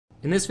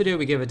In this video,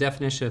 we give a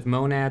definition of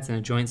monads and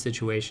adjoint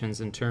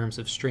situations in terms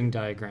of string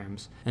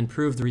diagrams and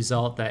prove the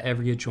result that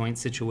every adjoint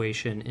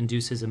situation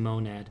induces a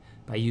monad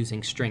by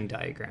using string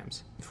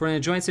diagrams. For an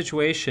adjoint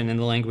situation in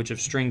the language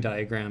of string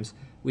diagrams,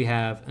 we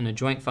have an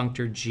adjoint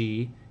functor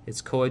G,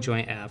 its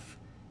coadjoint F,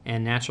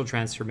 and natural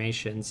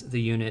transformations, the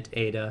unit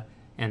eta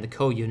and the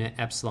co-unit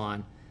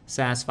epsilon,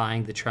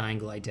 satisfying the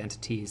triangle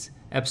identities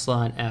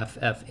epsilon F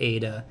F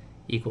eta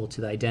equal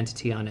to the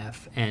identity on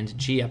F, and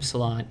G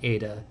epsilon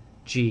eta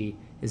G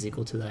is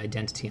equal to the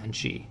identity on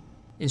G.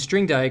 In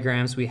string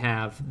diagrams, we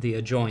have the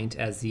adjoint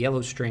as the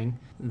yellow string,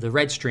 the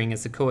red string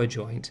as the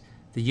coadjoint,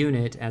 the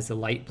unit as the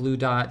light blue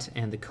dot,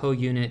 and the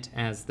co-unit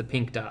as the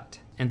pink dot.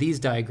 And these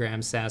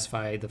diagrams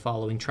satisfy the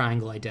following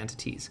triangle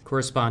identities,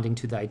 corresponding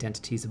to the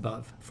identities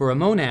above. For a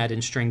monad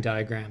in string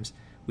diagrams,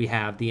 we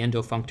have the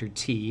endofunctor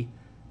T,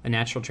 a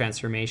natural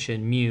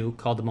transformation mu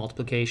called the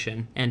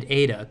multiplication, and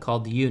eta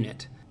called the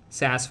unit,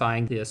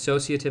 satisfying the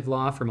associative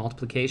law for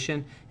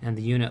multiplication and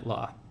the unit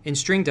law. In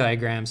string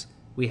diagrams,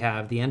 we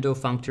have the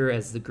endofunctor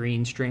as the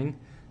green string,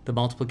 the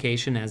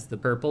multiplication as the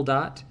purple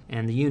dot,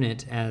 and the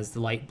unit as the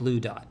light blue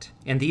dot.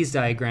 And these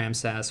diagrams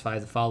satisfy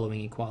the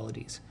following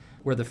equalities,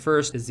 where the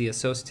first is the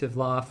associative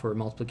law for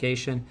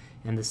multiplication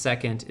and the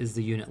second is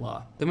the unit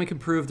law. Then we can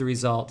prove the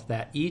result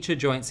that each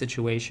adjoint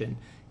situation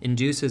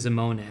induces a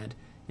monad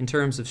in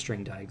terms of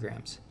string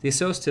diagrams. The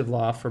associative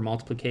law for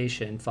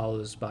multiplication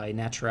follows by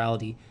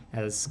naturality,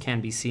 as can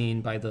be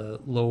seen by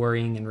the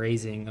lowering and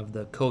raising of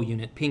the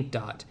co-unit pink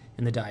dot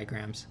in the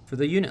diagrams. For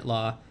the unit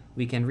law,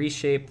 we can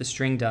reshape the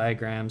string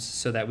diagrams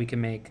so that we can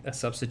make a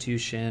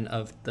substitution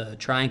of the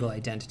triangle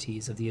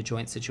identities of the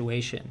adjoint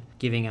situation,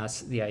 giving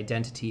us the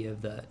identity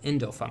of the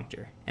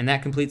endofunctor. And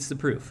that completes the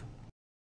proof.